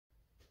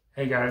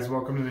Hey guys,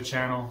 welcome to the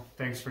channel.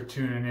 Thanks for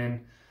tuning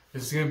in.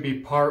 This is going to be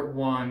part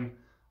one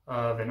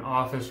of an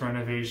office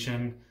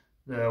renovation.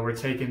 We're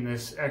taking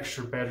this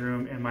extra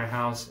bedroom in my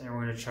house and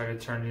we're going to try to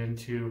turn it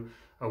into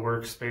a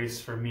workspace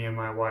for me and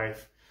my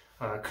wife.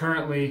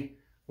 Currently,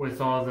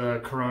 with all the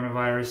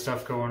coronavirus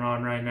stuff going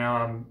on right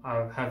now,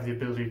 I have the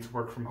ability to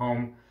work from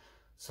home.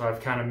 So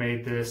I've kind of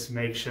made this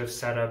makeshift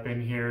setup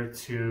in here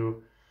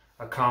to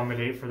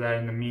accommodate for that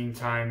in the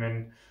meantime.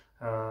 And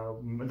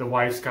the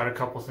wife's got a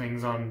couple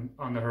things on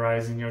the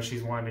horizon. You know,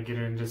 she's wanting to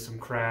get into some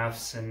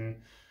crafts and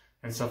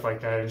stuff like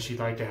that, and she'd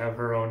like to have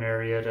her own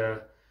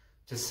area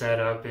to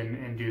set up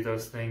and do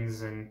those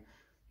things. And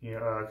you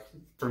know,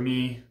 for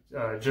me,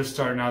 just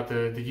starting out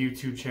the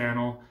YouTube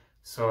channel,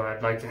 so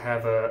I'd like to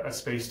have a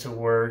space to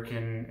work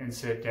and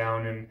sit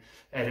down and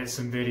edit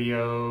some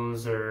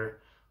videos, or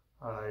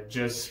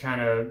just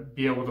kind of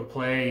be able to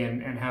play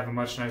and have a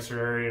much nicer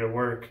area to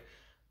work.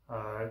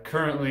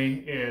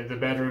 Currently, the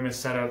bedroom is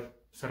set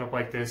up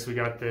like this. We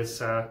got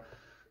this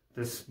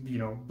this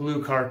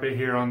blue carpet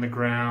here on the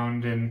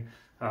ground, and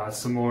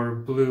some more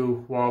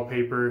blue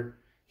wallpaper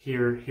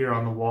here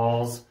on the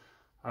walls.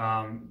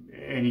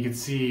 And you can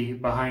see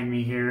behind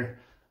me here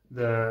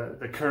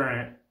the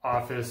current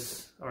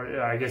office, or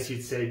I guess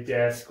you'd say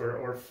desk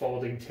or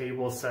folding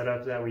table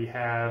setup that we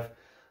have.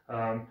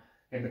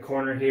 In the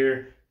corner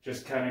here,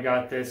 just kind of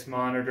got this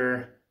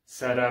monitor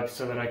set up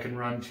so that I can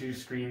run two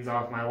screens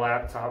off my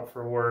laptop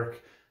for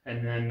work,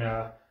 and then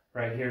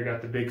right here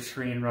got the big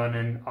screen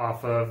running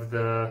off of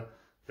the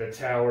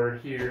tower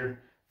here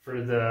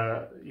for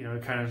the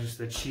kind of just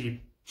the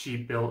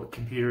cheap built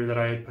computer that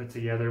I had put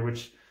together,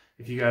 which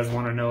if you guys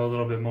want to know a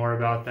little bit more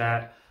about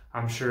that,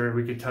 I'm sure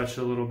we could touch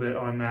a little bit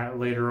on that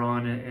later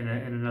on in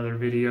another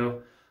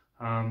video.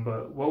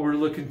 But what we're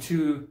looking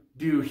to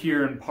do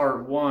here in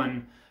part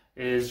one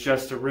is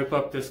just to rip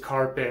up this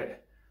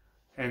carpet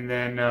and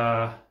then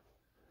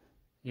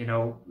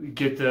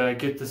get the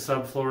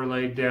subfloor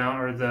laid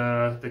down, or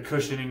the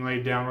cushioning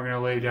laid down. We're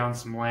gonna lay down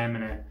some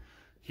laminate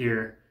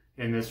here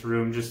in this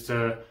room, just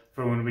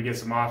for when we get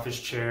some office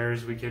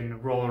chairs, we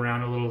can roll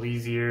around a little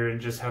easier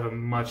and just have a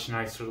much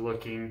nicer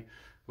looking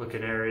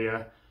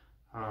area.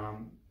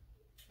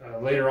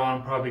 Later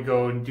on, probably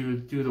go and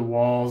do the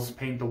walls,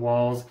 paint the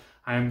walls.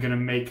 I am gonna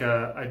make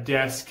a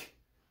desk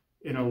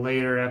in a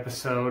later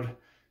episode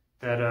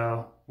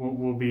that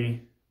we'll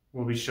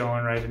be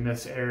showing right in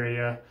this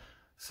area.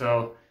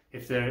 So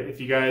if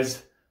you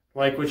guys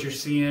like what you're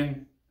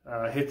seeing,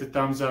 hit the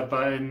thumbs up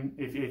button.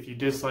 If you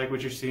dislike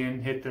what you're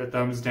seeing, hit the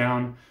thumbs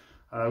down.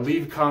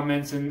 Leave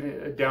comments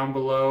down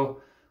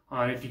below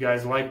on if you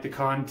guys like the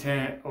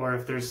content, or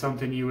if there's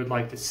something you would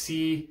like to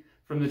see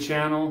from the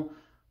channel.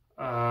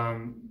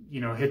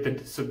 Hit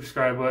the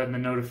subscribe button, the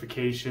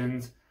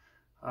notifications.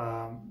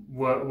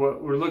 What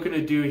we're looking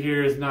to do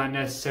here is not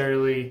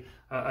necessarily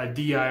a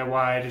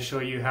DIY to show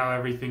you how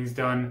everything's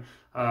done.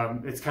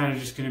 It's kind of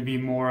just going to be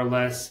more or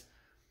less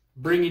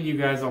bringing you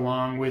guys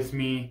along with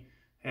me,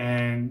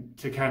 and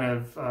to kind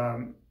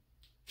of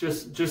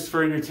just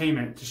for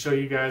entertainment, to show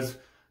you guys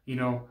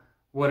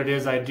what it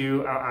is I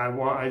do.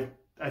 I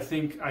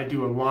think I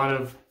do a lot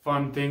of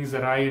fun things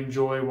that I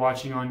enjoy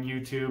watching on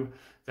YouTube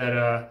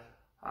that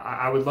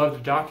I would love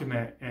to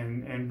document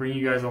and bring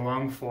you guys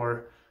along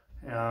for.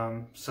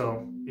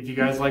 So if you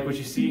guys like what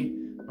you see,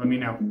 let me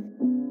know.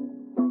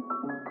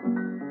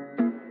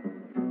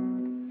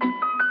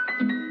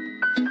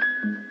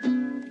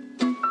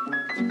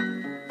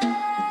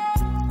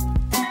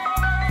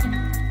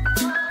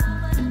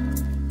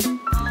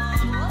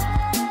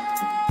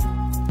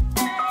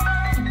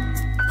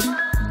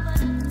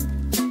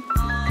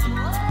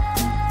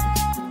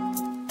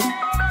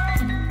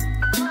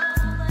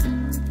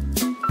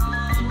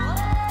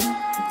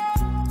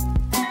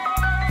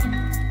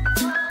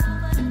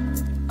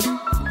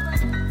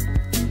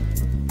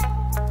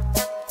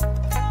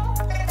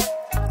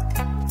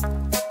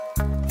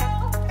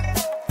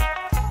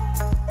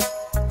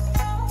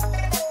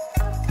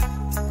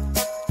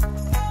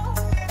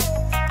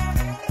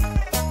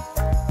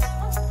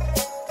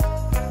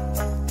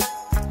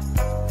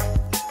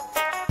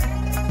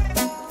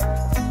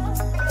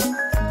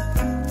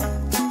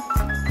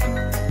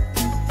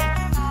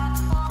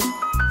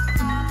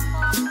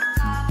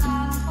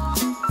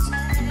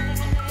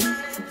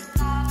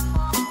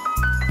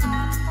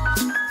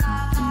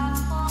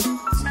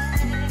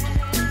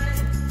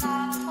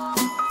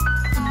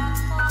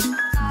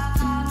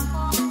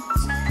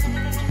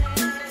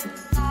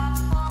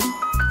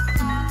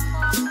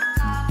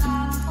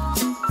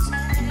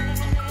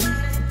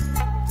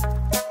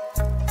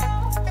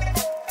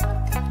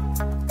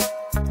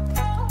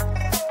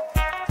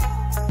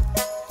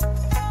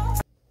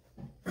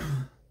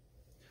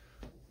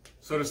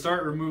 So to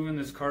start removing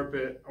this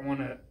carpet, I want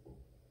to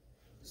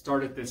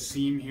start at this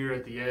seam here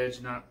at the edge,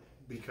 not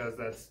because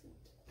that's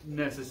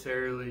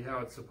necessarily how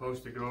it's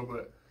supposed to go,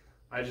 but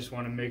I just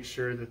want to make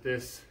sure that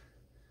this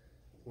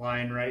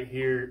line right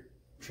here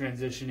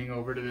transitioning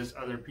over to this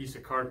other piece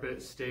of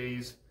carpet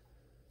stays,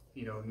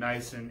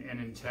 nice and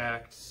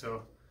intact.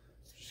 So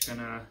just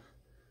gonna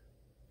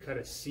cut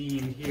a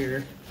seam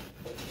here.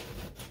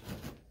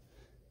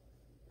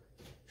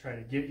 Try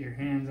to get your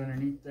hands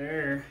underneath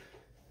there.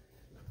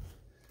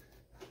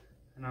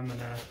 And I'm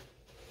gonna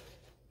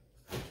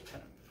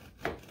kind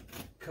of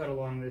cut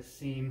along this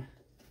seam.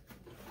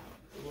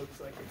 It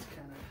looks like it's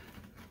kind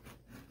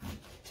of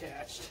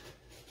attached.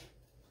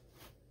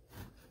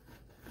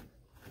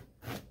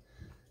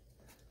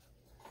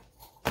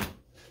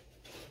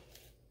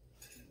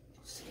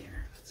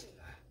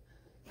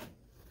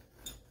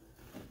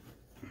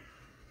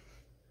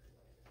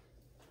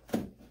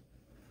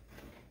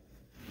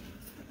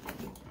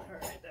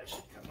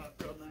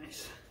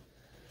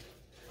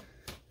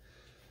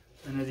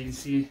 And as you can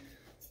see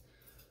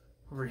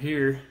over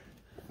here,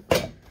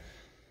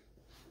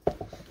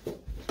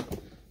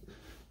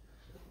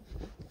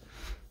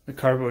 the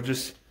carbo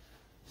just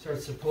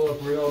starts to pull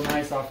up real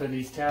nice off of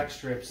these tack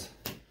strips.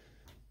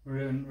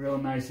 Real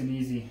nice and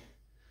easy.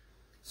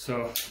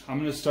 So I'm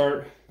going to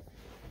start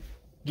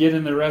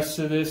getting the rest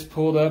of this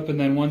pulled up, and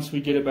then once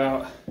we get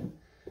about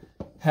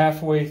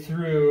halfway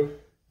through,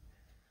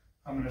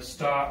 I'm going to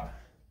stop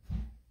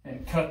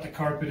and cut the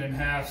carpet in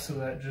half so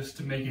that just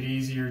to make it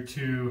easier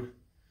to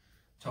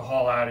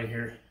haul out of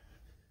here.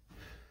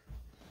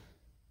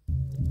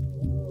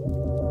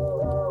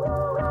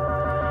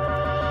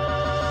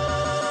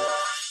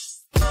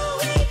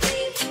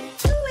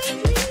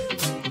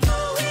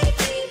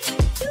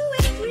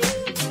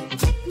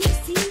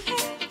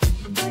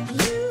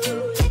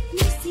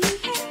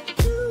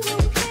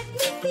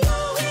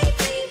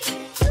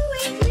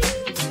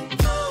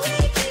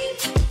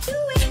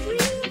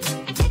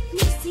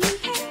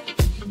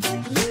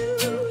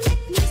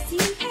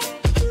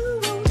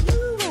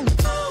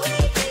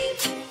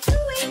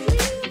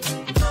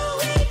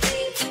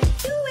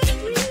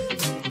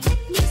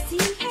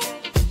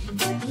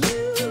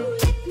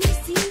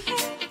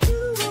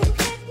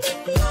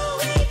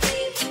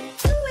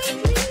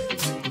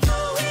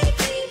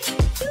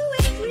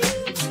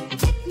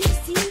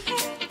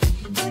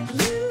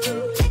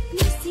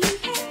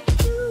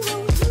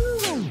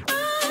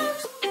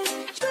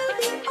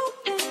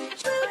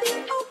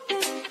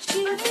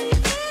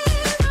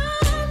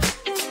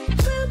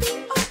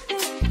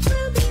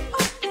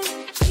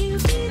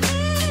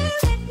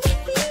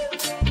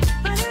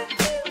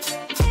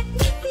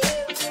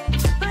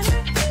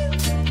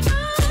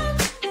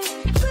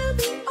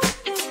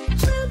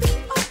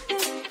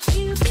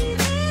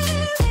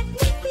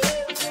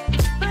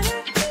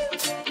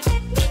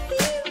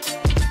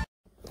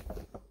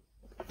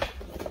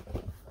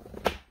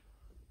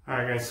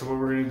 Alright guys, so what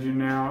we're going to do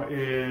now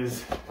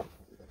is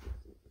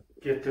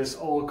get this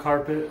old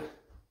carpet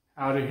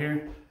out of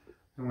here.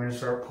 And we're going to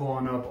start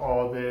pulling up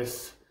all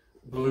this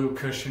blue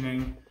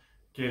cushioning,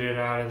 get it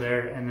out of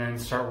there, and then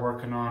start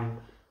working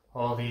on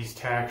all these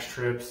tack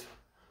strips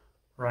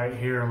right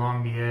here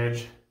along the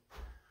edge.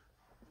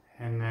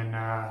 And then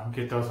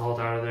get those hauled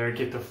out of there,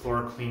 get the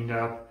floor cleaned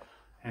up,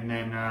 and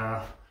then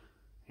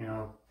you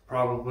know,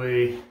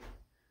 probably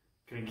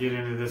going to get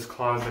into this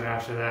closet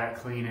after that,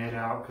 clean it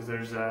out, because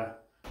there's a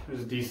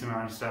decent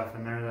amount of stuff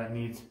in there that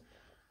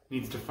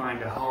needs to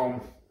find a home.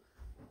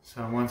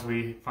 So once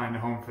we find a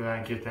home for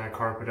that, get that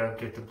carpet up,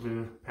 get the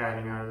blue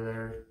padding out of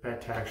there, bed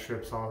tack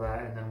strips, all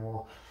that, and then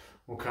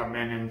we'll come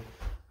in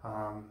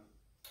and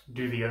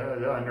do the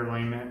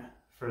underlayment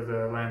for the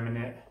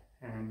laminate,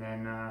 and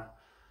then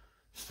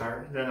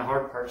then the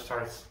hard part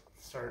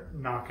start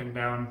knocking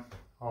down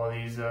all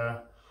these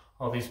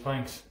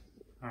planks.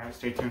 All right,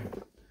 stay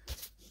tuned.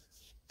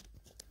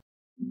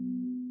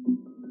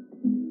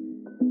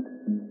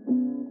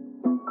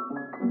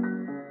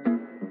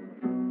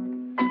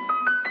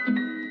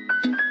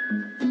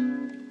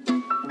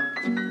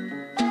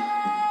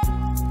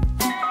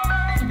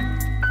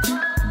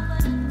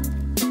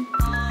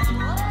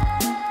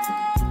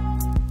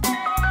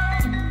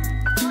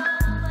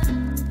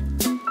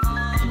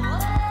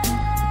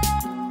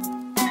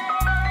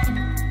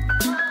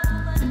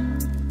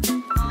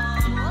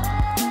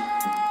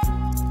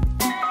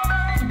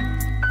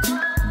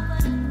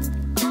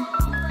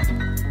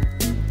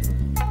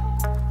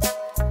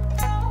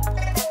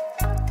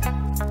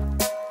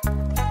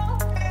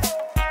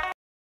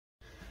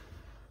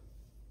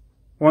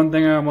 One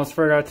thing I almost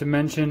forgot to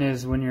mention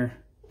is when you're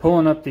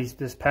pulling up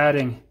this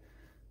padding,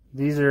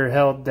 these are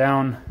held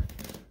down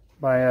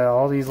by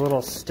all these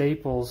little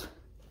staples,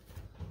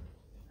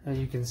 as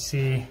you can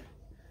see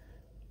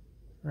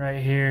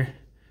right here.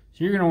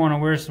 So you're going to want to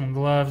wear some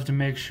gloves to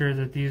make sure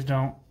that these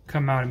don't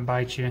come out and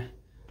bite you.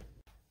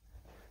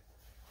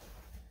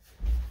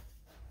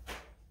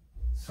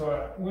 So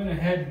I went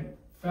ahead and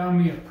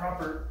found me a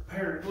proper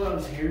pair of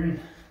gloves here, and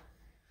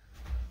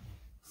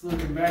was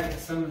looking back at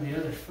some of the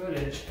other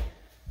footage.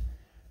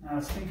 And I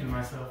was thinking to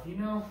myself, you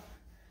know,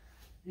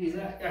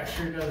 that guy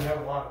sure does have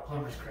a lot of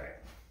plumber's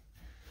crack.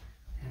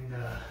 And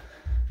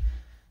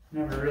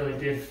never really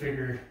did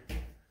figure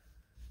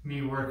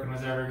me working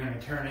was ever going to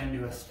turn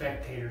into a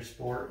spectator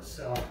sport.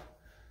 So,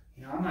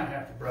 you know, I might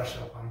have to brush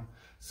up on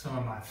some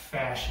of my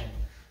fashion,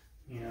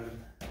 you know,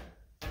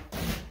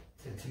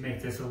 to make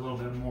this a little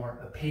bit more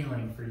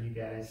appealing for you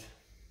guys.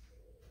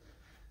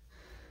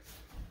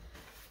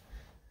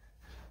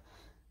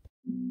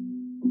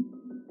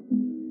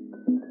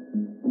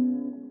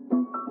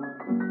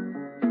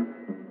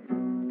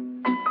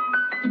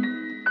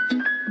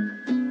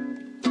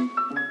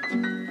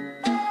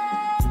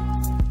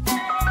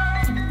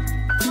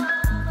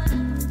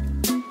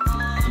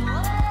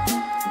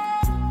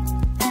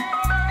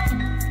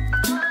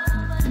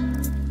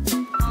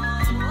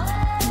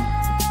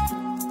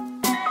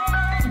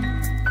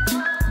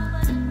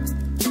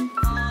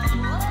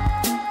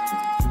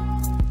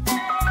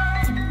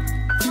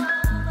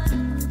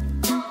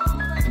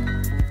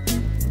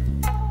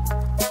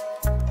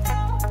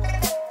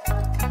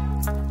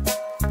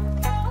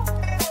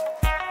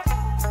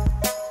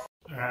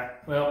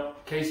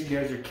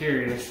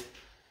 curious,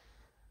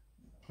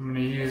 I'm going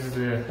to use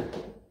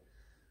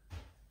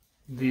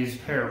these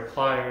pair of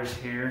pliers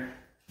here.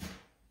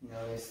 You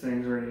know, these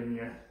things where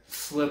you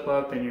slip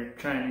up and you're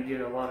trying to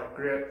get a lot of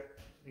grip.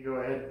 You go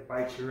ahead and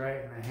bite you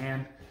right in the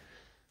hand.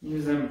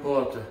 Use them to pull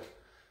up the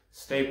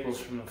staples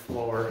from the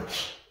floor.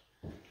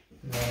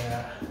 And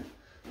then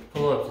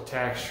pull up the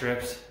tack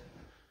strips.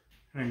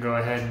 And then go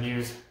ahead and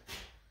use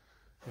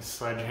this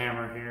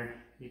sledgehammer here.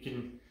 You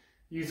can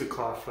use a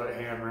clawfoot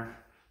hammer,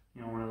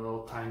 you know, one of the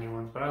little tiny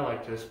ones, but I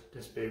like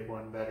this big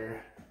one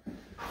better.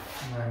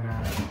 And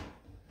then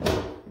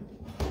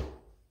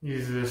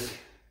use this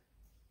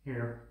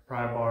here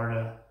pry bar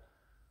to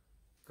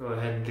go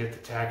ahead and get the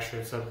tack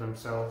strips up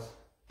themselves.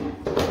 And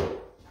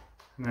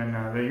then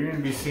you're going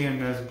to be seeing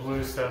this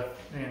blue stuff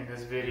in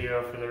this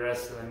video for the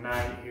rest of the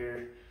night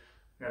here.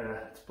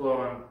 It's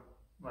blowing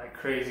like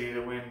crazy,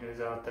 the wind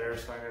is out there,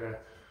 so I gotta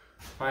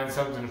find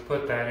something to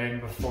put that in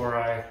before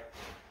I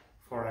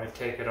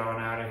take it on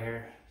out of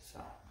here. So.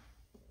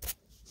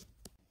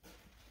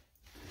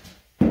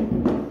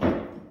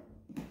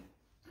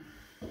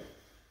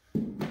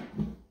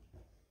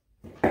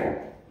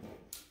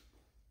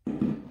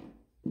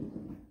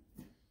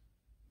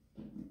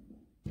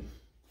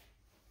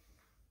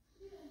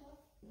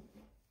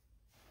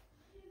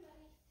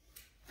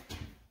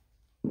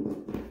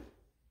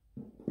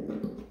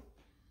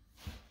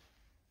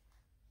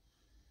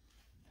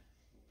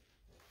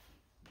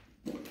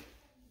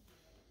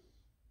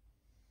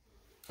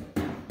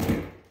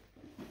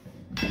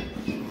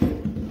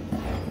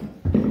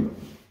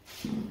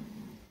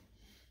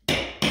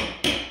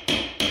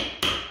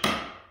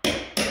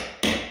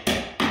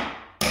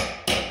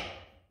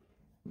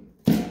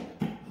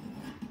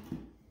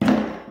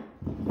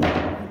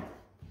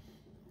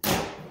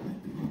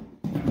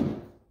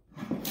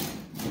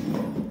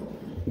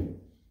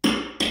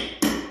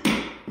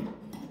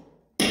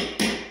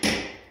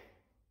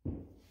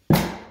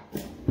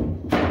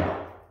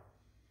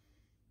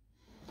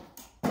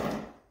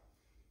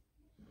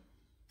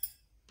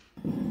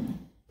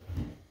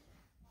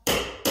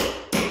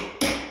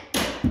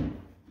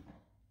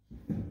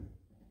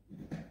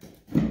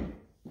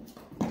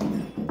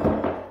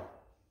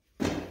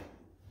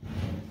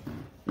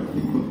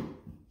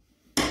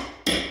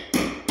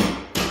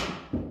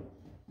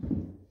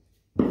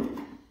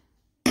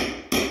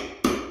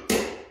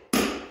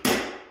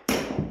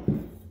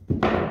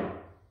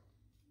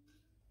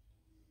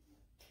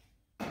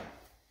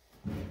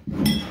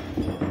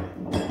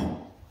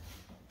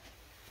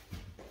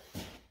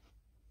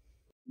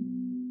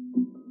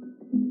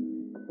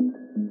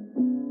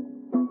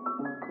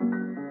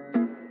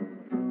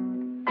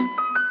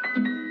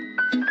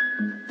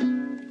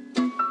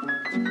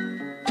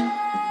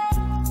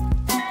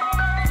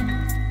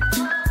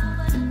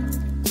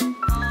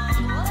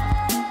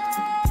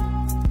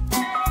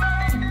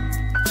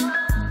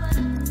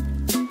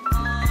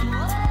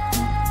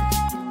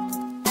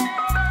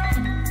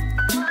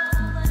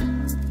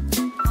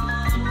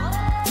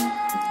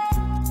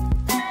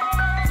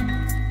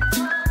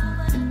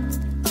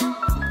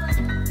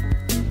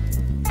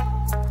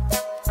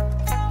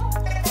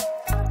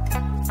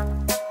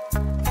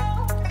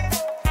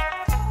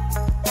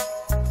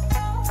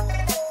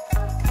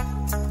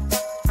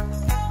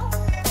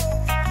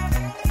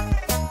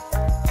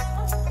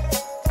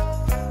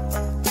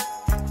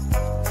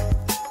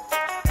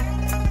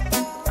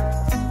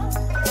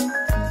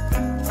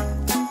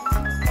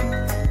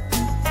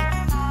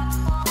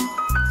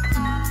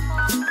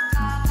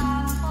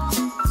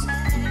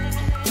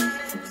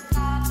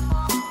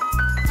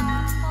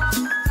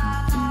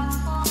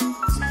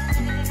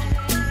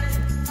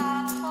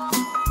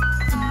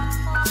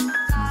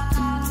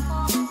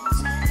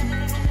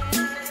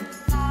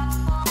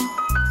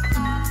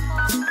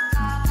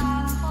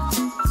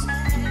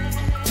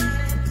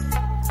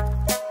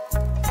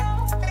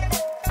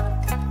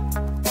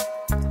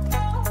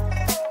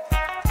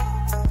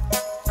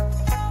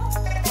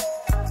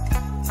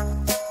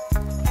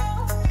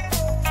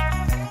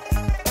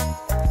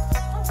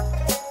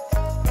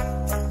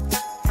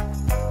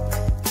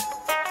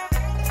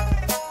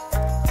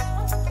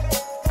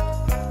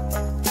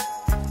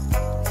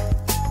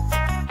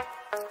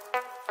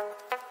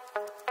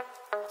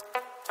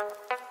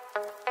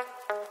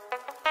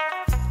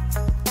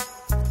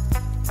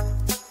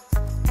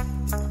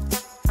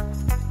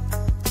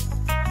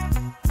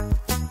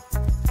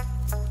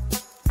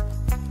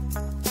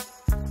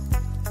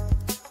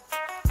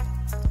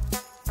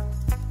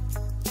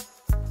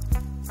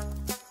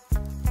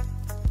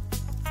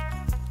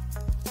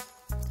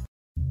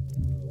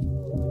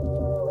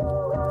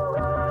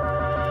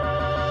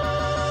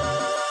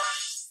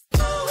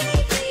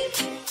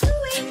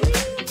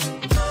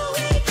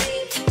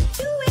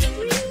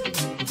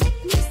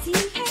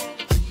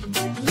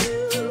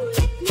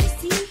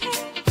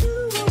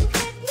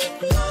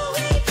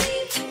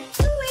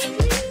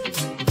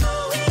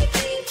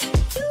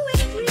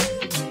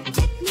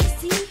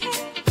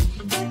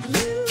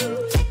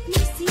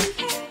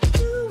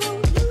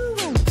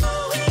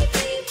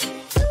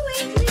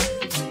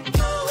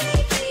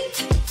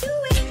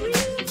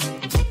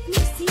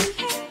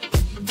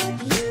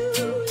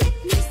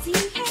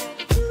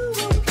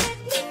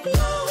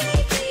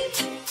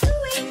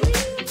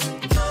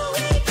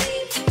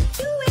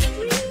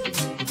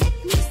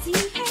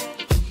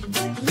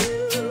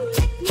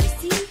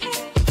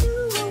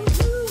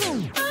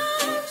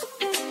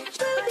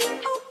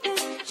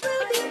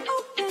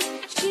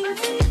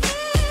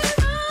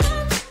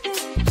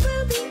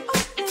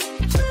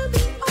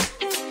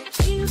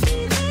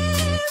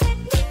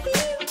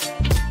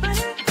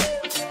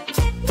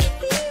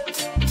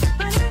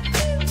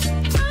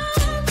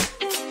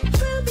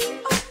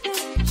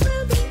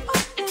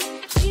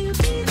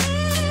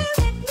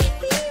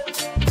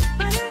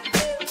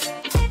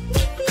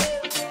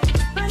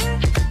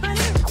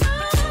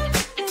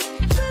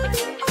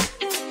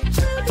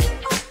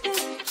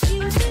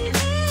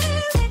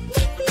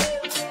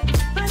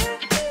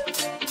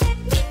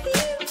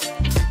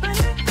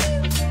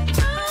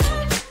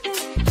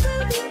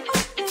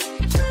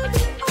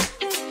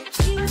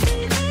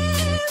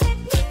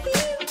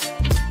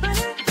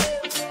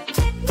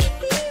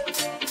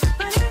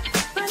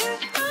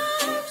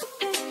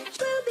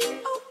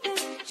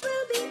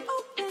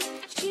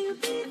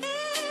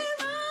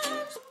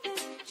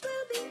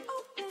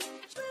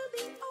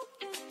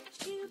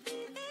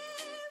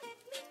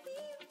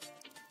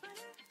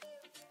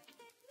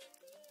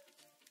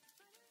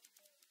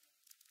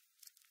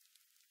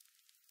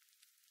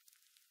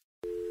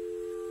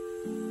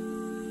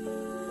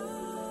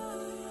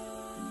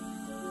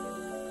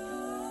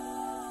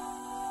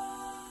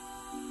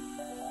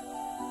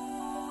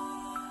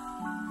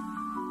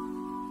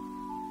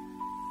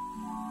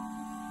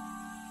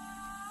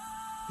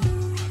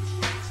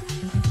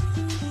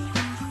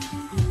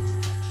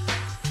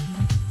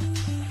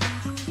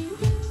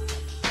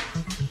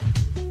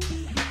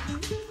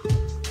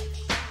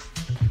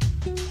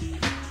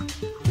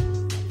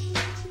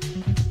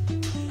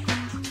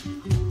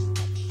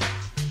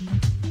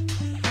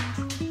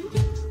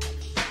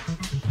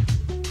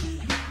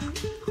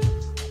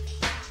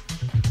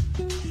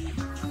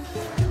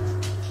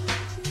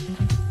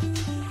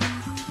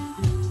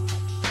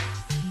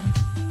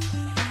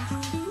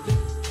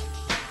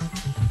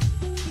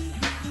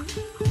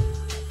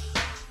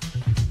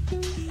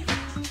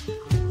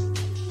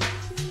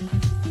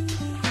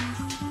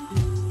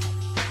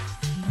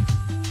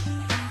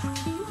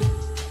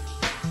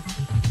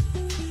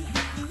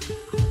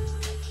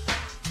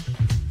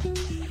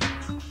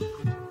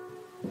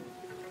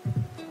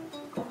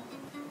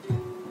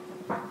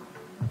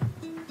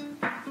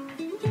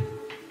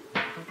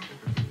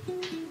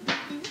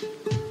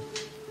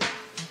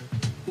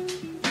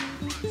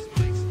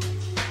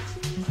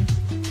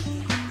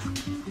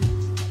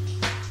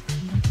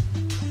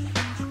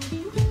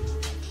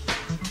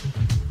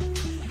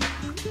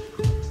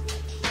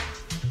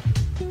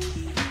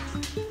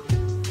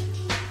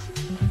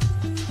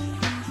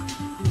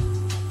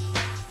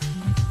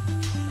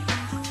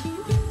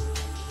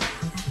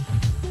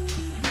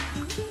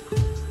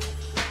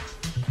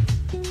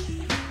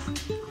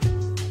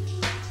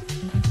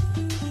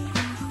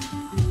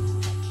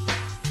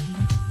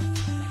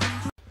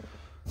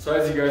 So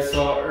as you guys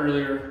saw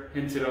earlier,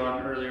 hinted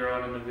on earlier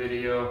on in the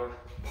video,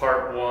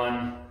 part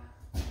one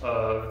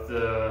of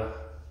the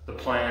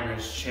plan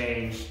has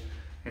changed.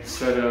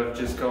 Instead of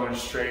just going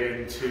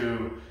straight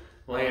into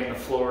laying the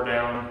floor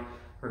down,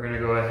 we're gonna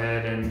go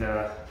ahead and,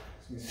 as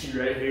you can see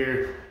right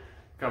here,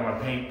 got my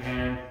paint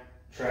pan,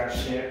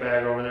 trash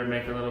bag over there,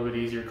 make it a little bit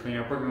easier to clean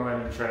up. We're gonna go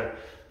ahead and try to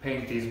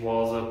paint these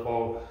walls up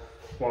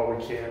while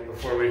we can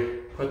before we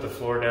put the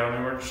floor down.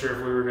 We weren't sure if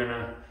we were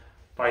gonna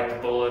bite the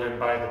bullet and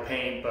buy the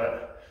paint,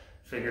 but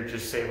figured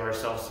just save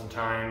ourselves some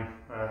time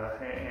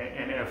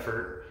and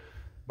effort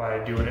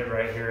by doing it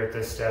right here at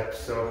this step.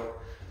 So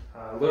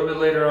a little bit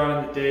later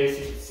on in the day, so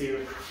you can see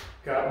we've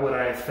got what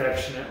I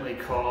affectionately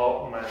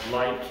call my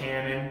light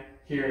cannon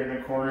here in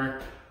the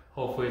corner.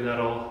 Hopefully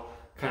that'll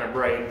kind of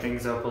brighten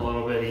things up a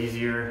little bit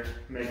easier,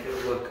 make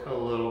it look a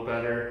little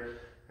better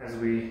as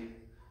we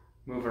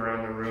move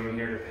around the room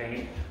here to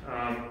paint.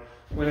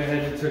 Went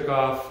ahead and took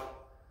off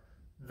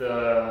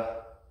the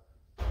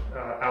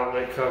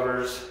outlet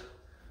covers.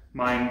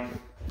 Mine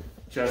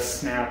just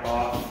snap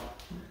off,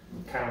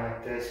 kind of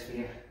like this. If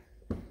you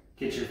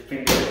get your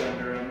fingers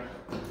under them,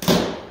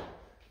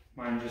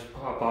 mine just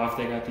pop off.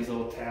 They got these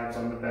little tabs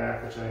on the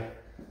back, which I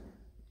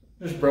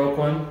just broke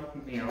one.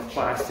 You know,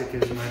 plastic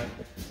is my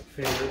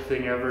favorite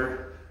thing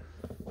ever.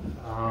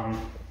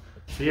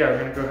 So yeah, we're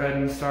gonna go ahead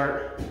and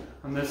start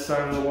on this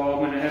side of the wall.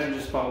 I went ahead and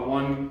just bought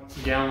 1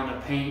 gallon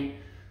of paint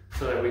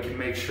so that we can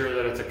make sure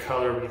that it's a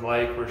color we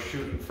like. We're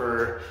shooting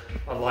for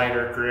a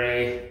lighter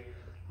gray.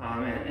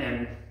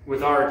 And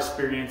with our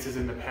experiences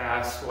in the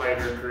past,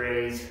 lighter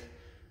grays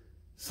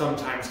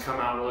sometimes come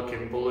out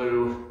looking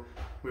blue.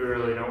 We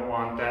really don't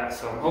want that.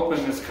 So I'm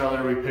hoping this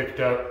color we picked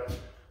up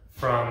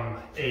from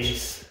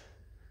Ace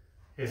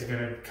is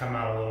gonna come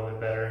out a little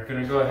bit better. I'm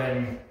gonna go ahead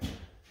and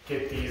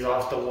get these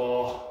off the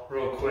wall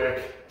real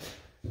quick.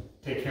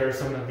 Take care of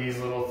some of these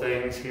little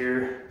things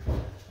here.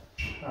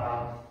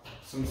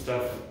 Some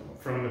stuff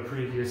from the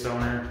previous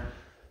owner.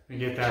 We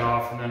get that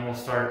off and then we'll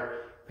start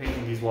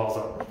painting these walls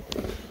up.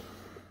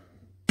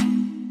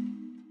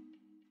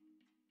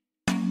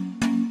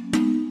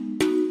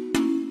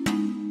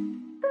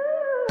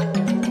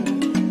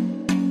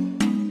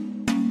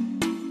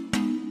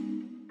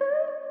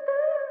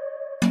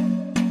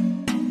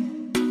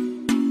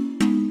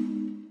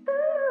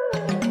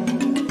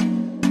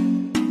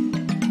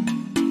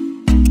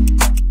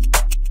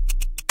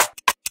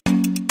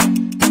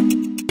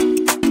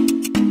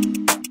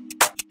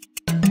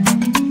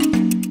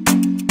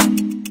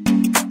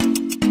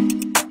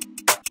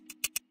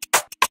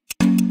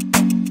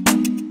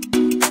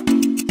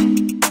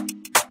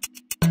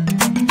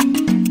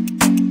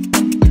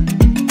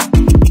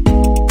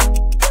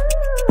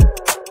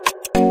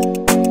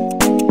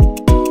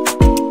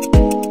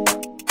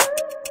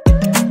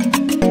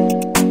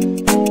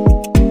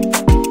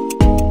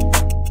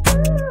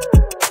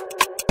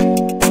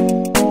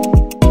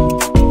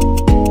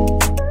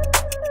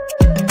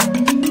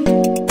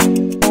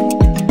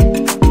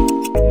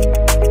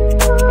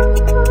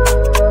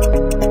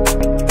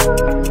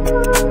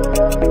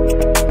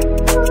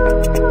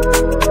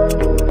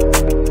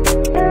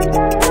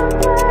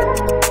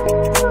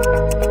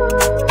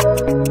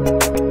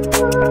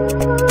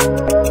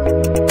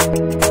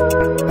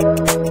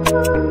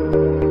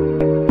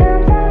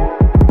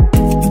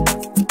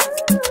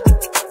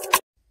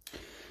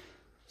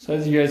 So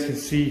as you guys can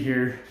see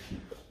here,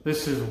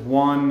 this is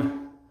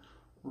 1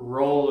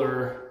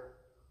 roller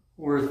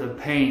worth of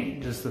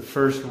paint, just the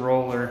first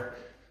roller.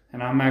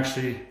 And I'm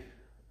actually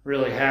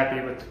really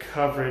happy with the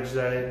coverage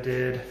that it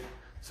did.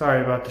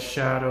 Sorry about the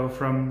shadow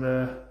from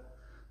the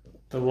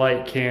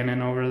light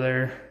cannon over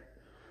there.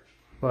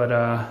 But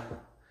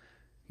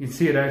you can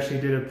see it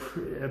actually did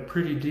a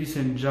pretty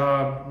decent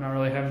job, not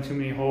really having too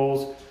many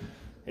holes.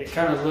 It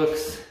kind of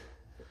looks,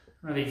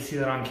 I don't know if you can see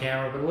that on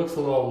camera, but it looks a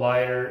little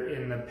lighter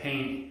in the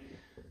paint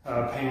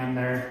pan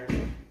there.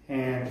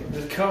 And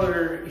the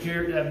color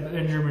here at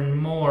Benjamin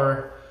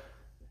Moore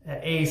at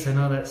Ace, I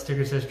know that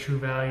sticker says True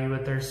Value,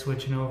 but they're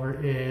switching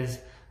over, is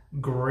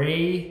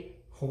Gray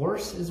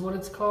Horse is what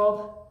it's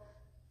called.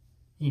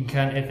 You can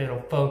kind of, if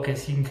it'll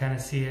focus, you can kind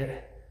of see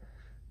it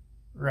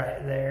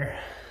right there.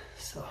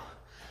 So,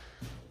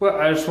 well,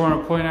 I just want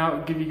to point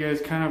out, give you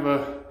guys kind of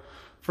a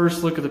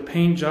first look at the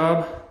paint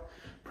job.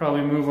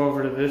 Probably move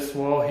over to this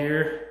wall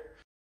here.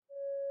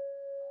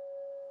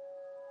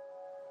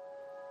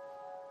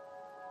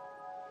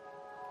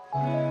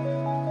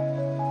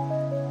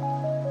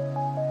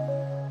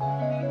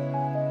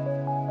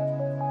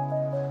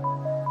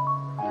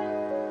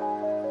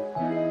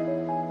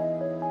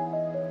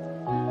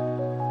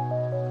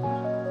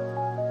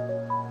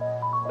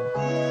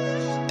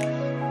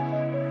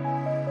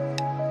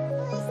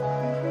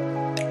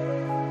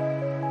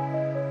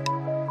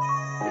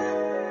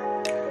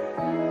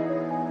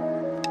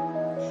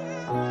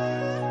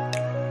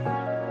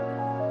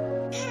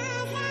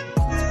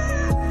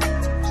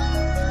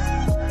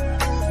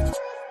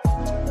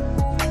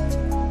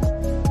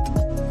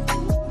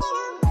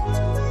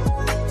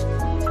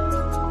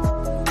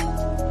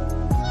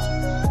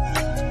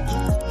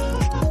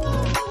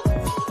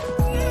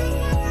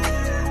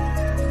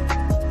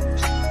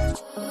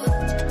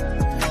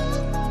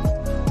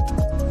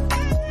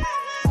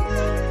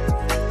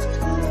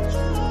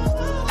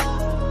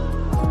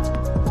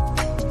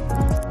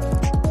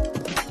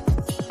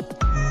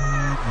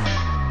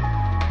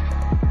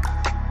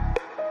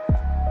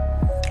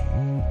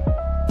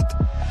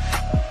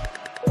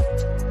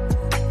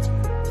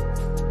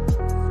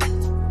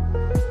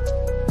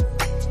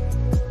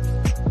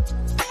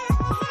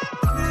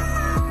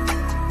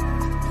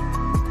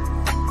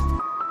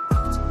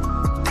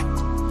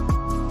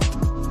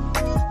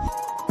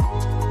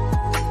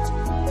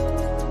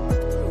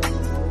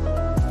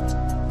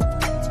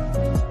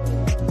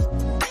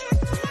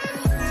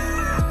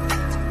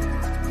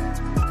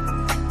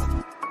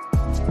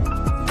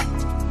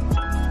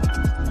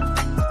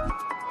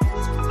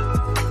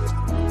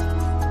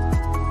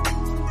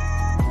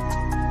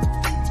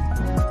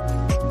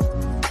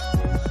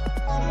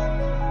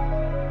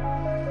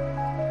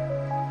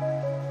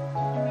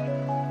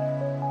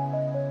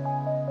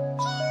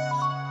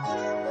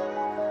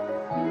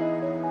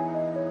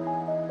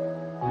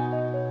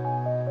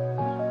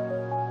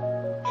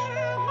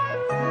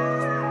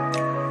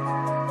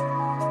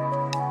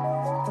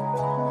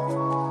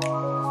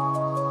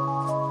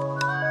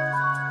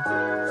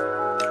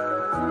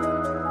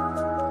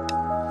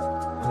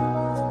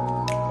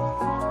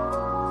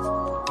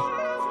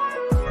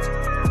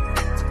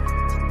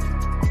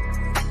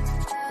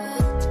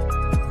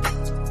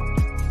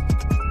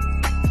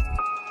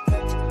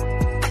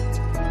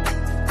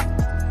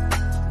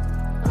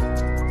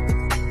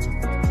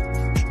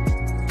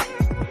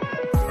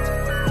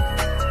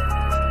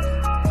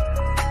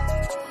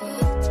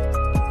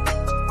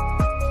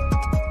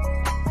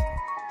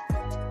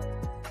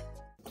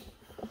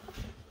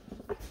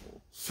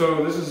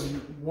 So this is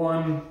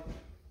one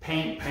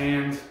paint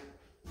pan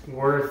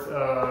worth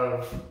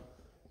of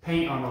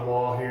paint on the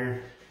wall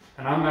here.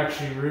 And I'm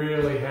actually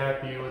really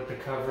happy with the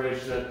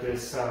coverage that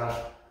this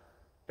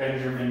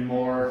Benjamin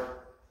Moore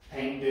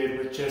paint did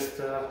with just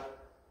the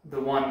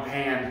one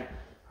pan.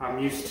 I'm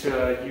used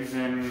to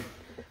using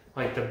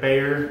like the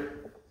Behr,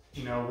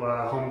 you know,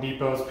 Home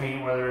Depot's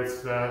paint, whether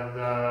it's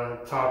the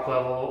top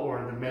level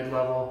or the mid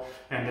level.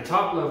 And the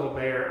top level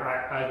Behr,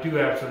 I do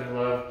absolutely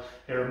love.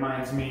 It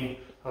reminds me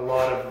a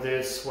lot of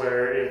this,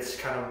 where it's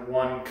kind of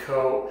one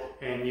coat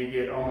and you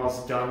get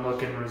almost done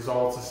looking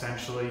results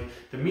essentially.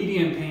 The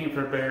medium paint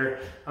for Behr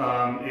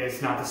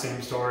is not the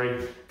same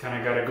story. Kind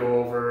of got to go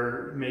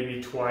over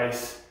maybe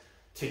twice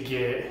to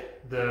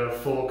get the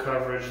full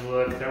coverage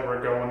look that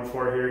we're going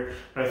for here.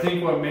 But I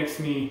think what makes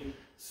me,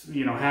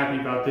 you know, happy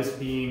about this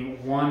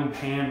being one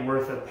pan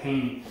worth of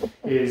paint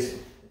is,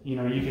 you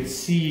know, you can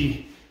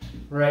see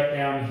right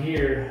down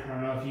here, I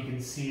don't know if you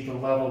can see the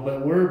level,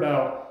 but we're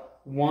about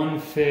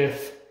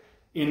 1/5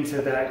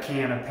 into that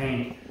can of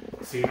paint.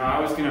 So, you know, I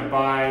was gonna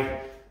buy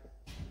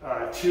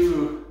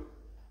two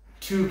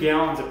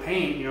gallons of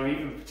paint, you know,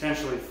 even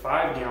potentially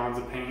 5 gallons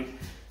of paint,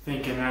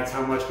 thinking that's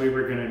how much we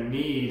were gonna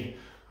need.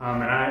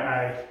 And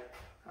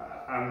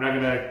I'm not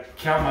gonna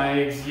count my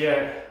eggs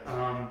yet,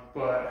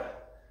 or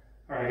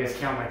I guess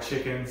count my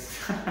chickens,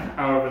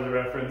 however the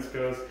reference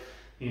goes.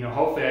 You know,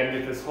 hopefully I can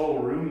get this whole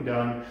room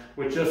done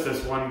with just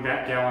this 1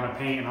 gallon of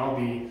paint, and I'll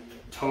be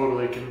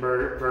totally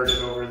converted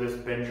over this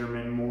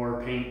Benjamin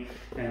Moore paint.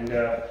 And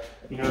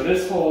you know,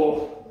 this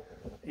whole,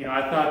 you know,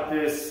 I thought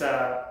this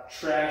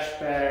trash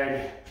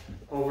bag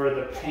over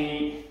the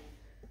paint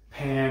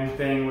pan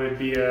thing would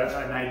be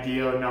an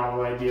ideal,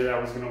 novel idea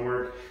that was going to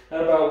work.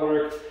 That about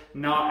worked,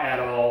 not at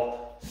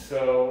all.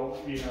 So,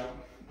 you know,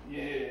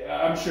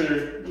 yeah, I'm sure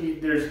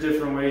there's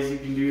different ways you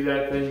can do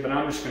that thing, but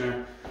I'm just going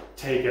to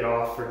take it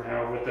off for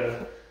now.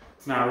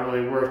 It's not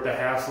really worth the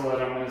hassle that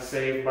I'm going to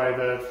save by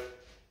the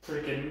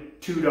freaking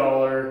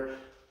 $2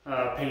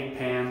 paint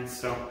pan.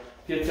 So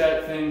get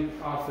that thing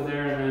off of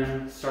there and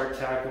then start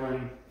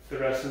tackling the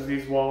rest of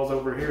these walls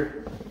over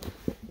here.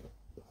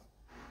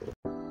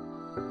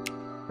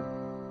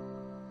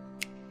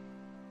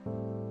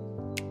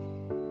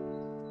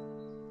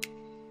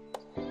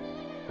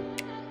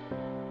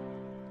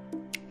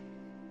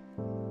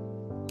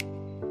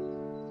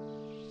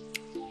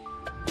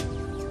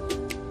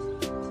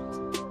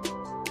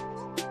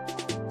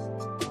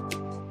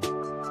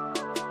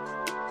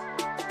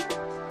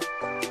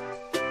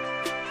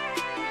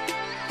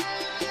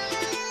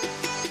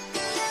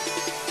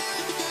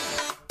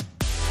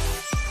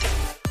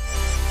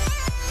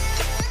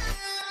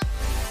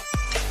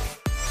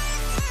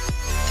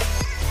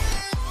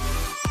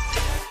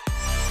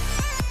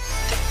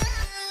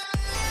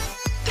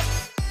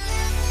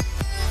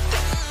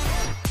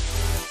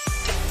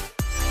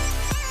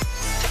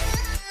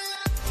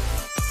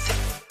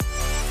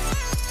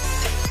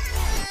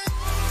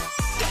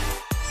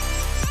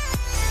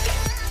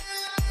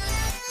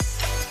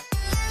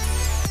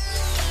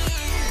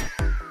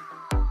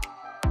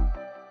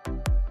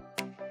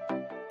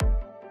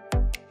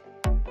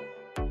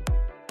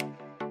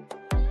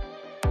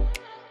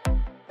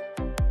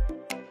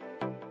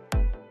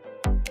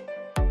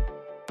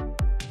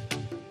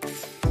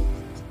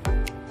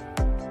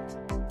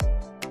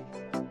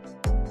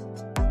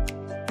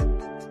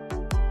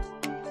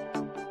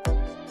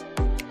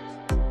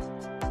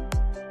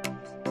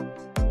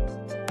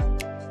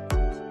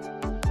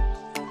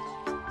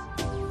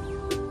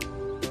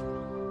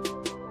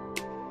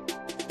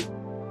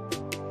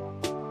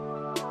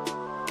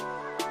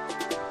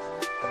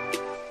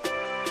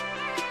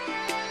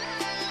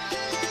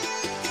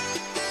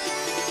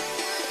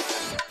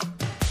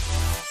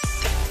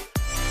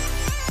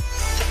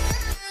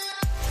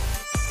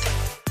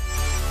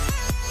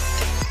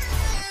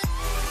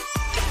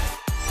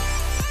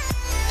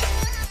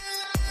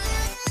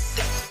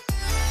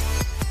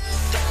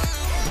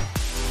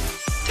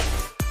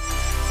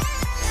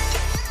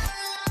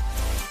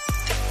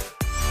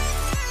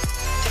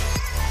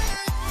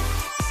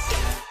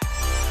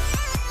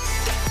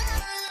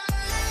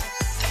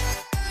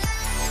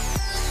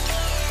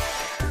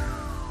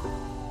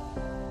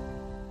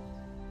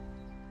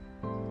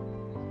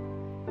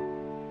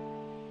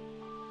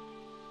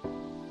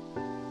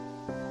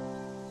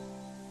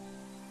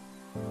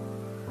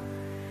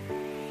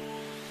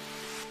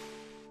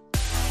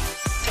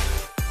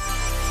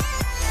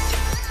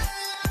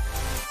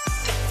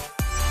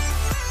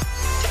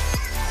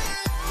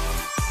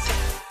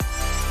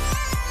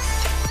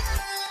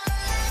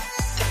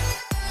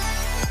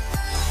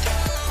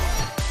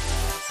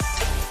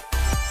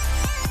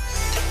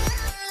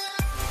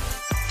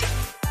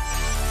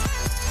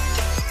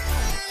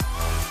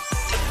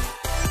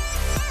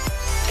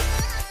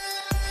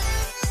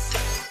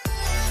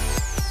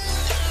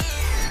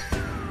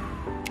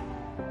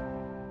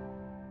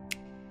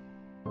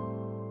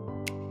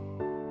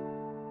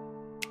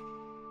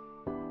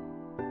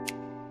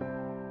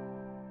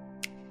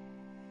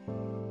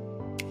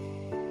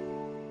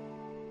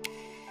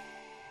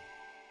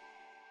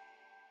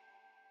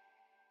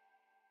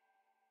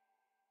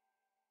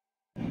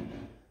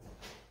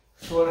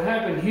 So what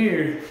happened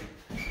here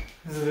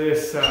is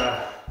this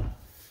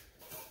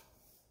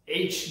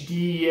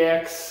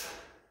HDX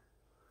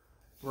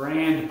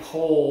brand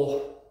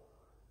pole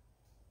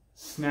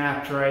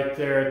snapped right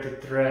there at the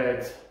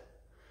threads.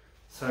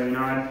 So, you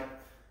know,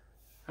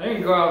 I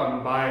didn't go out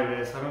and buy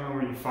this. I don't know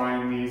where you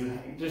find these.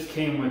 It just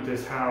came with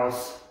this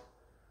house.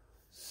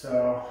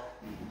 So,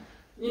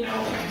 you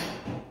know,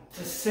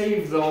 to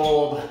save the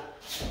old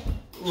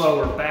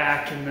lower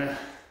back and the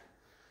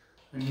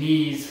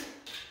knees,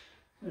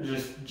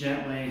 just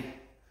gently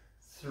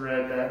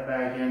thread that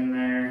back in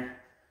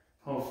there.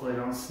 Hopefully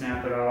don't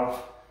snap it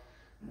off.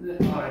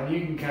 And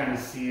you can kind of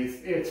see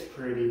it's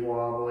pretty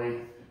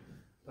wobbly.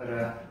 But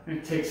I'm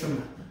going to take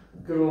some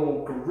good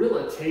old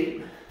Gorilla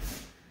Tape.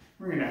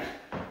 We're going to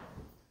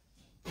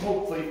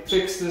hopefully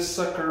fix this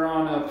sucker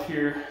on up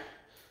here.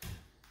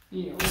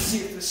 You know, let's see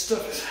if this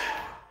stuff is,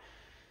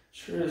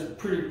 sure is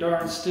pretty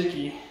darn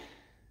sticky.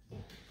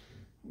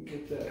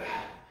 Get that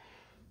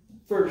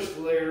first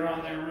layer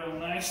on there real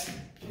nice.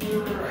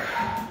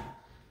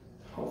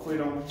 Hopefully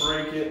don't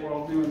break it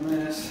while doing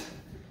this.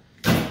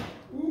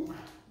 Ooh.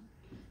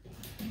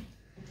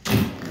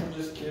 I'll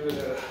just give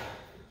it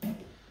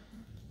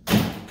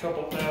a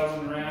couple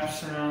thousand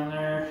wraps around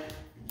there.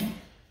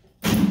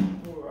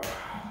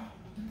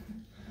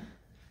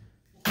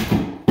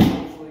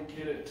 Hopefully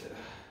get it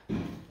to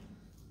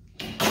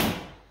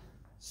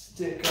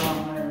stick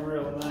on there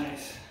real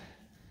nice.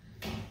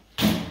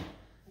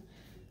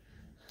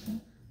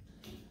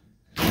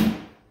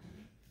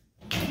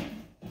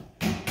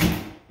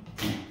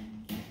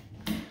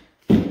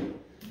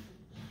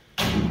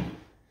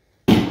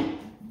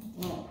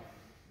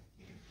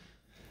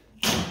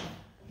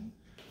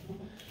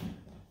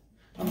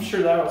 I'm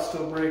sure that'll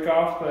still break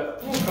off,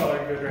 but we'll call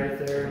her good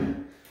right there.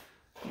 And,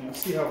 you know,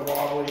 see how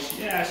wobbly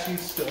she, yeah, she's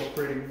still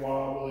pretty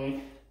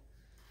wobbly.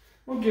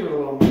 We'll give it a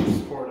little more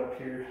support up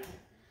here.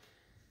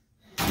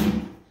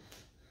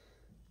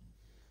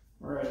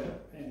 Right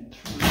up and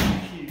through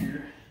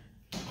here.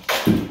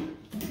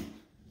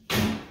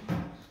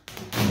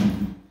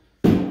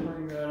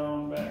 Bring that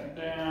on back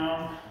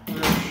down.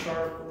 Real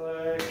sharp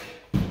leg.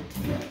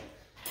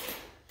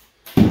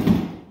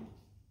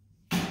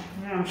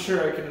 I'm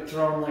sure I could have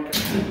thrown like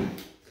a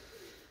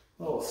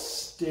little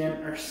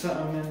stint or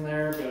something in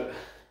there, but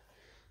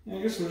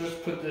I guess we'll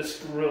just put this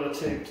Gorilla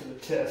Tape to the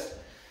test.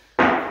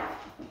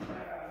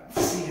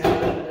 Let's see how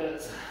that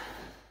does.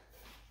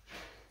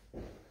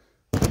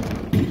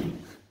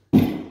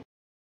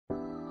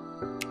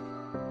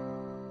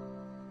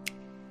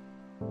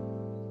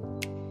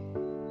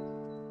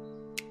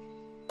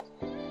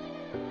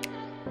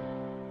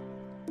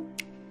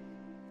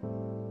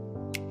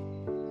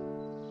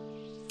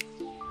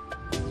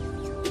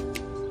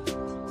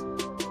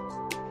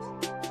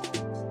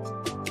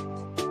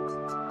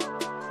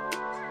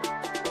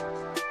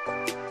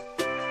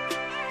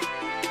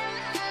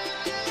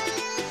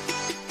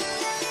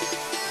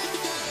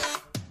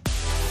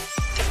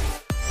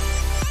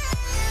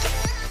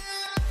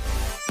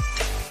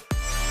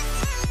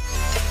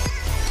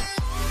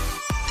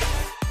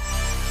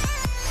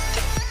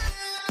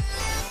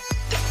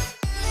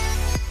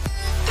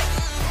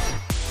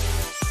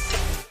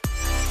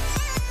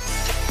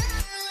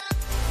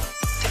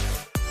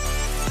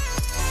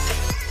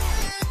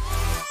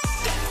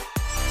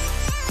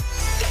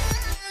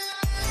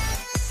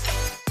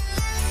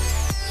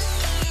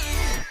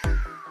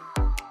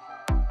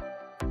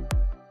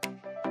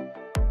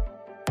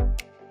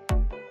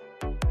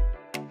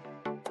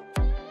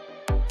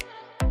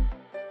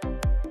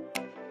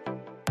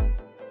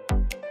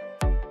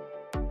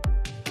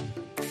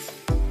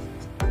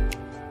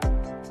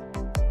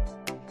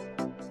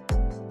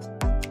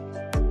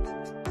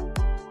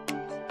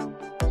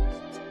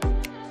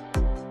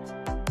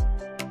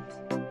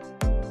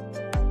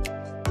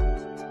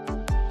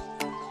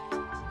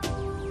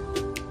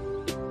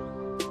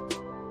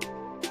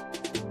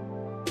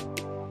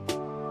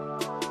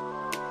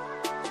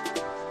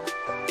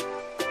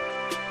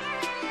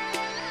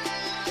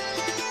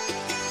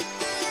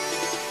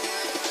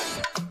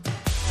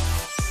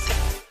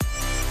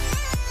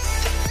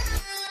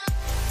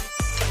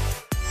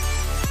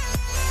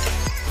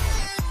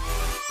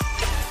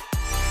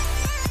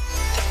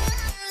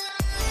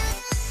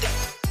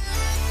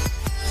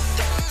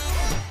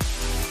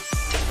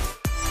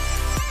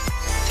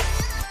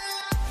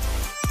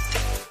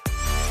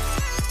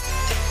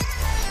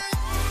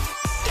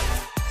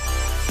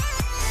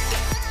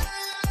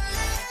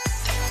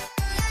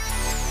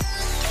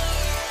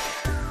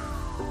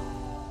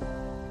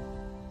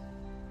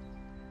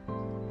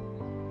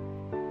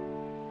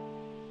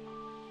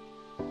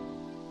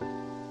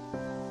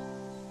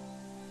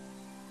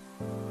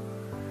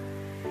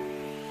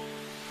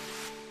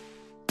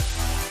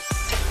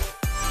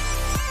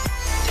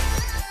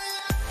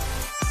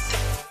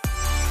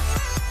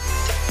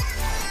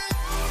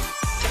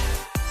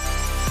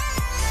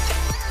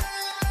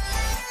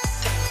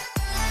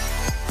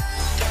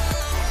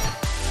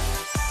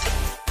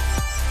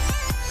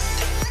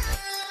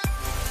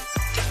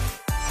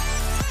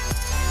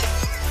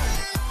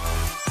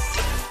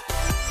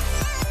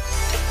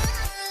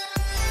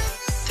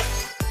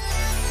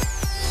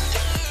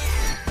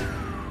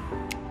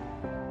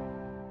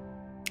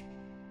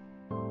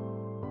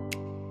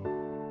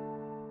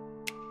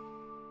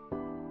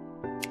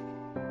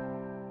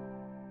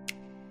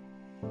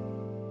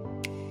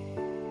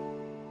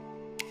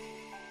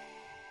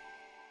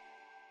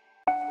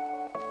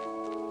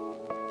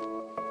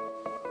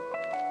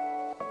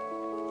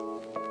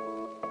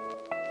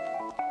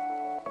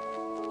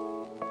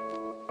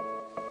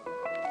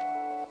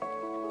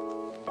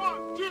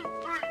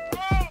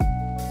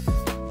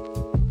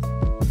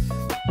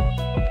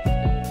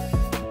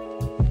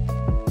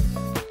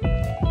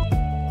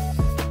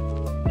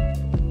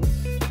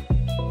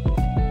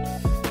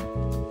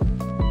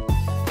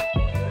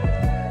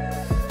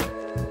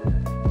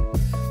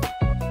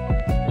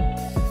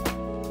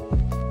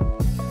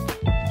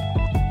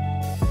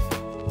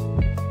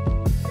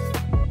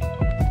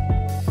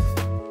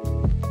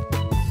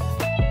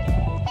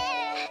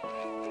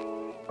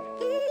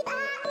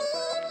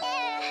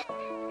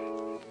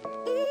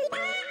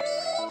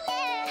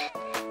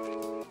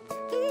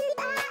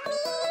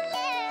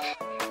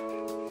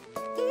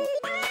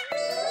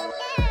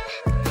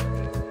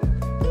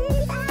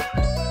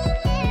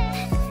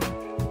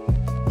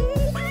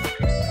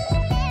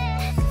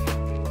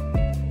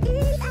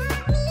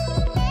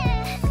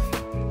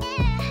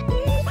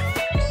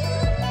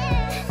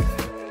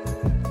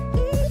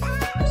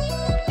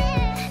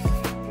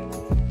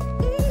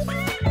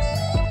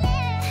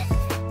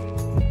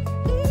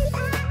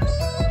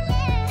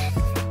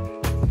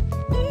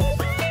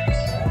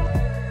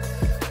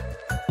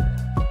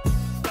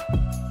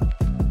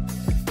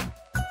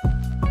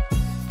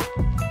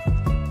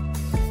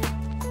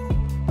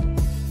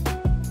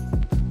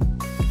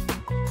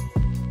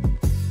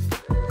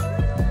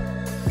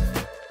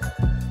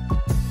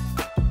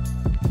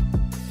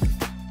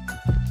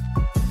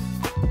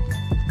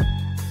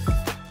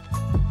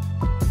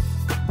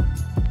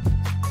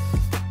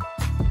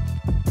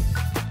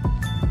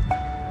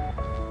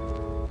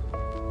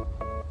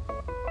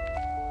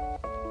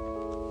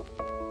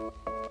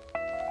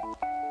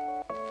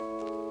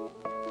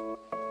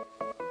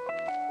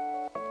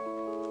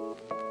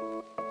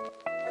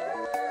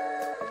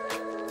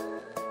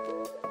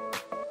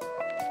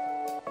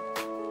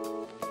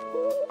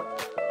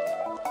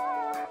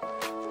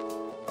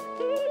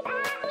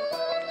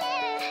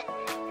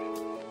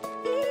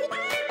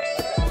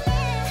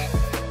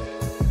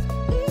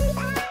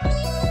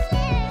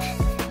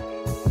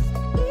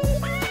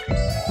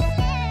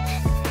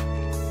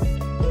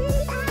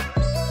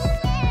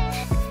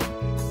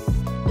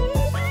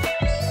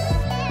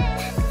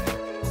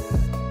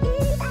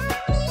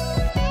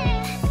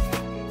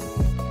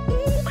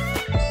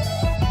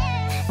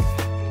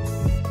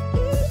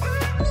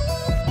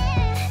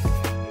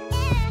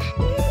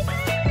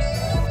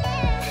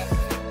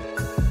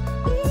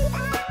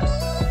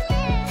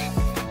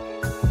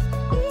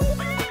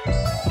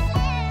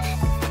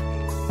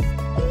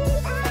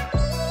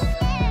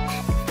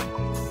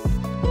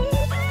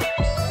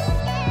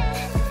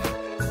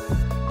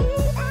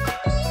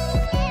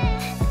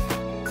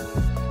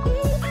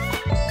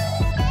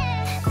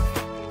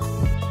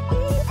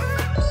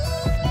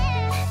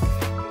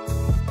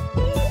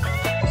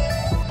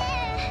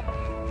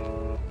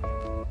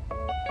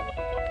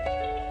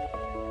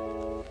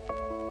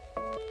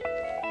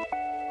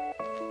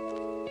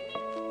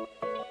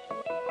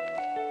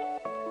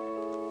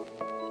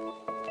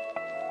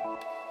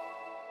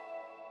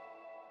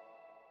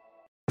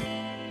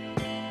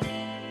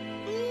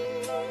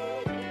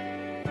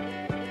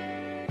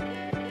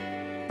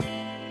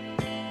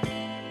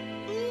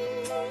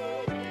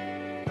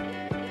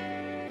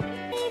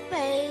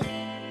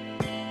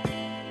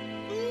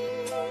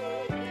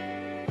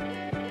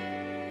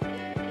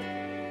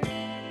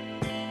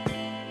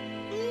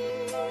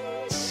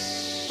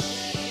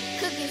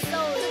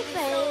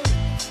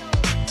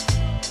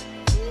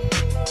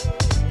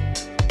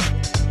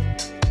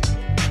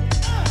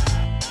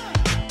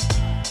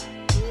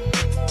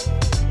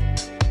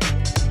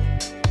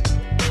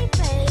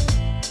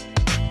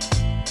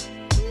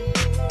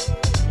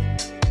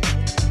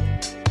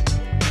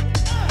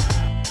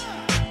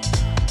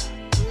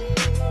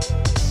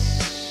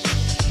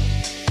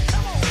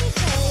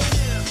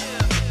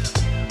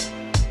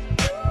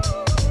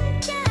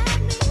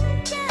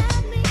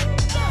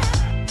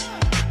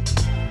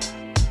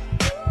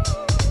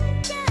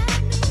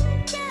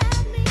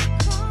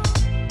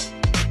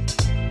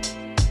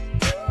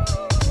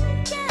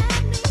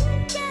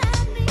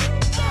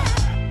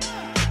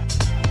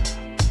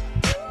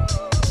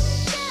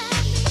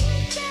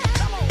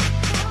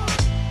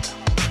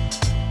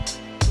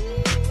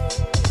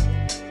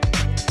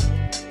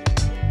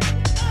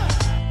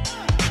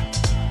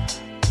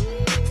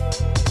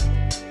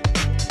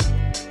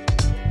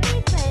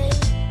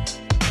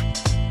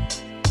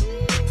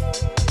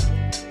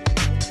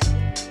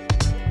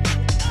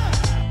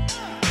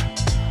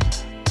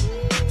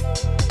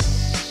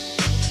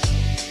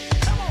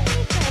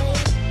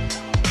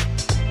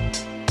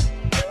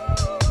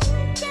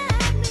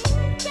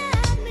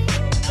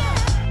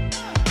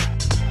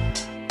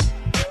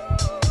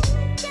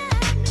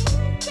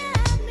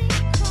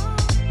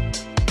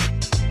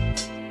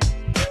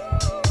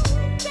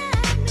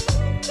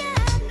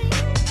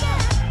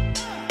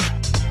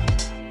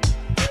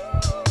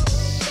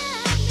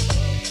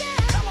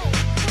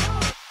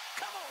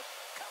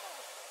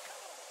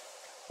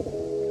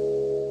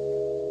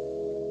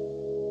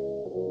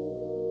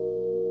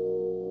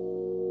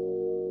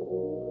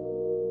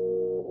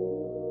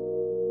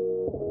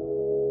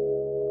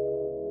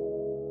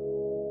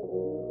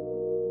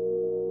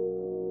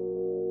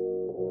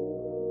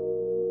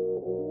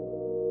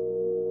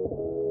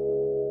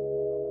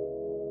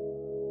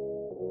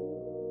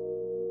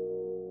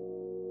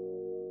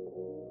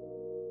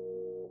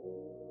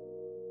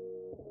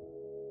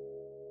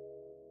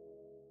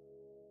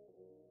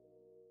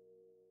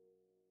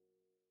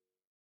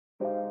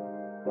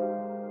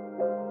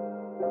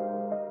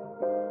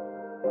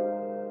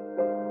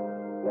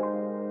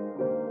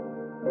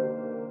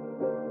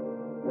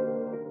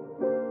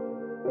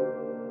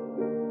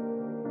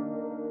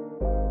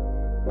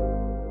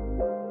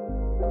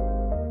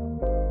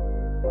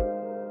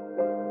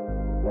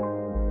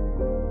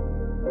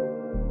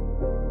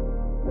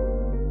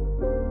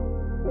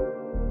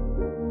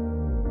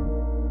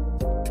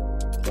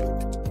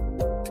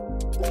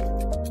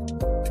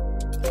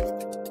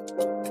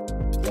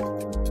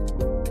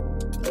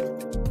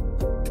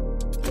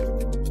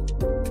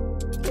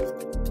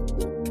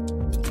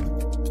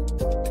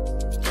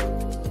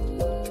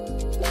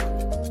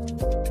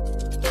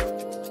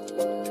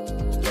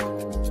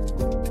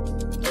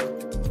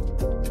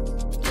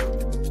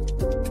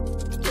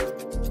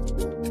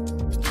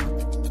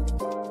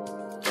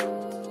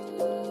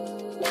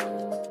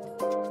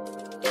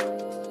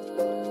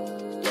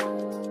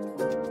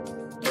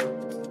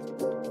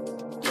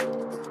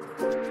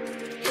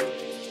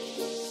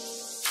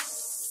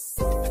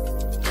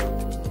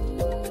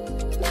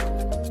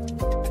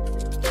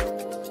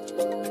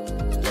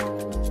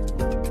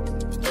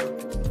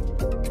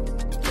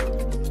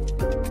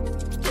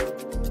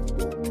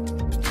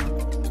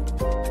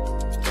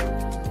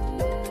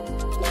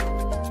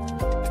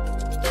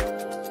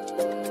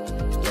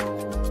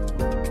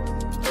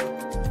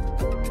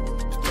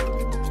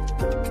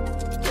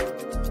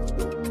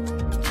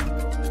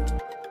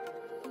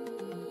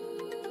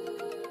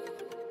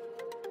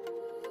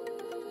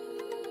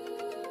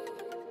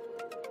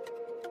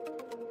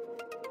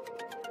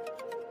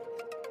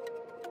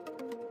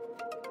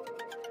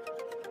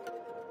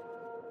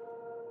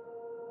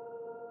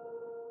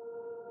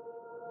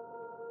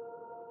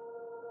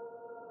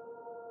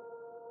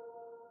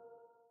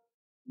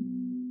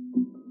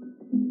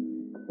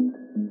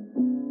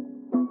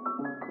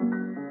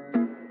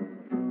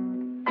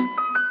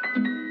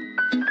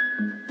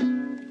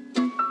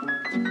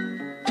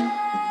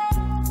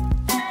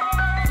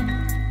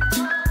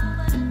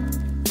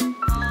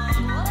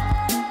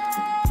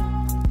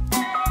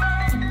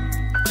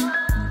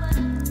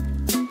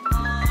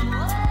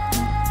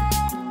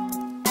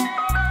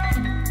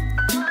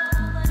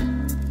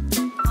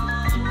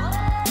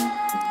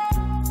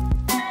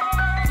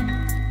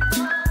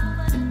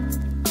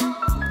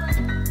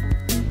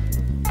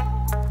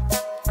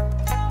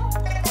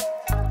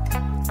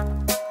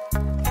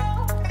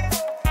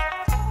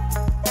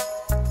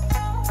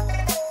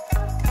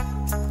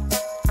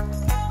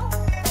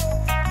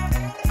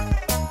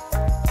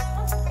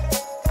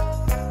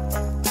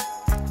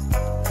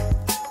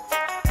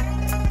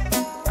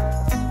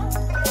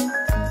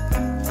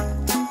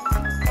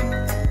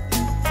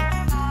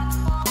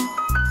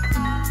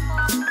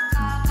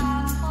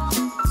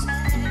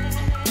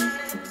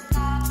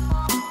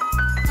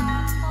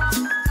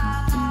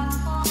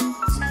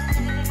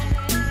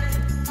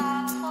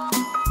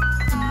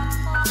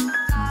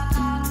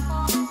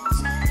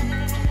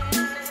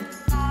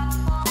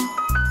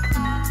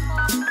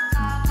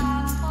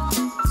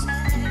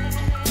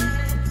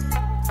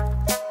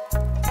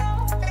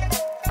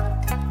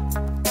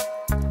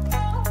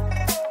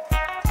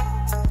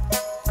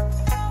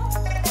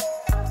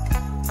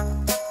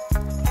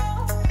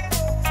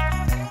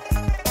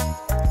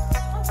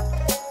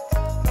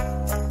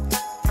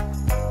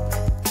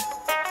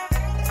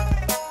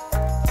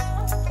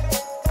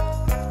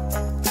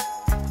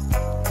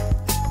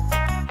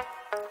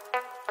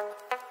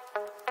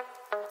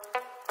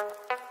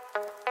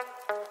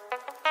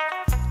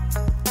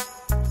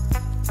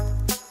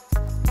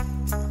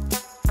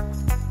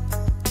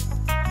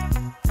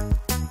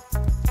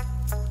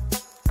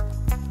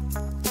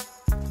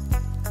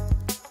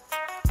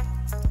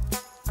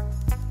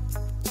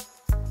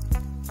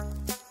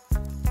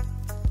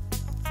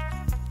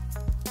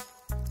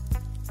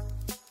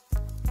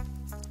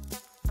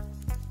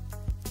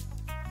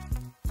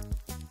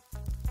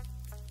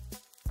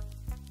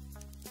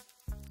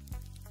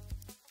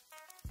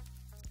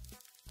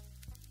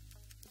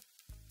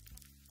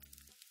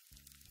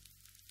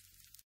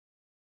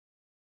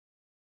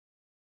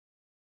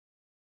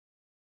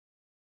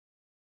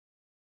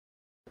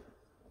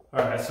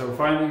 Alright, so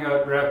finally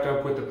got wrapped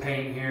up with the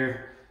paint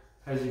here.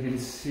 As you can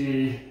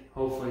see,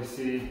 hopefully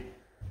see,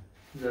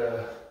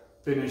 the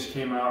finish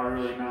came out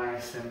really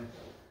nice and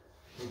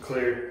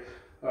clear.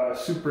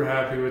 Super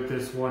happy with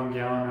this 1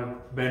 gallon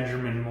of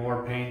Benjamin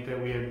Moore paint that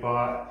we had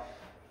bought.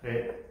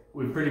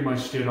 We pretty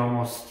much did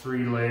almost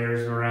 3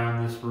 layers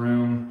around this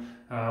room.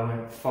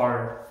 Went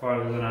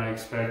farther than I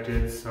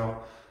expected. So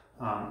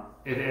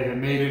if it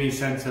made any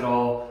sense at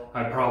all,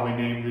 I'd probably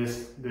name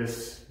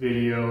this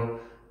video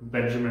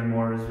Benjamin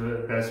Moore is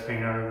the best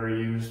paint I've ever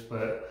used,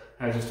 but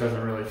that just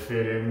doesn't really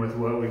fit in with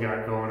what we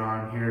got going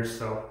on here.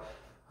 So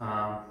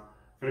I'm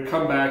gonna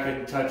come back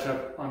and touch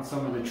up on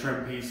some of the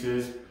trim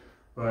pieces,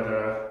 but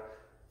I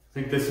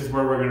think this is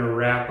where we're gonna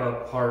wrap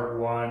up part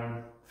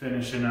 1,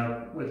 finishing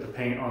up with the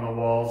paint on the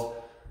walls,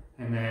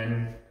 and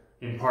then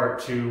in part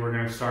 2 we're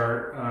gonna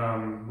start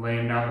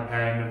laying down the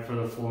padding for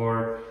the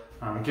floor.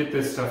 Get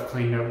this stuff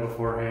cleaned up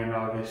beforehand,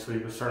 obviously,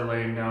 but start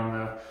laying down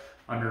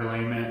the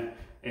underlayment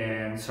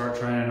and start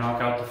trying to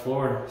knock out the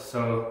floor.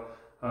 So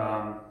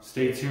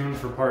stay tuned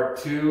for part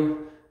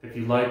 2. If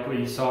you like what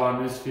you saw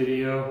in this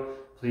video,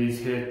 please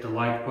hit the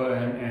like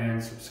button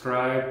and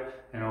subscribe,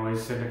 and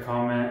always send a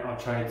comment. I'll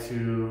try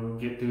to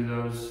get through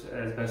those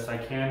as best I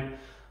can.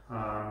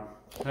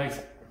 Thanks.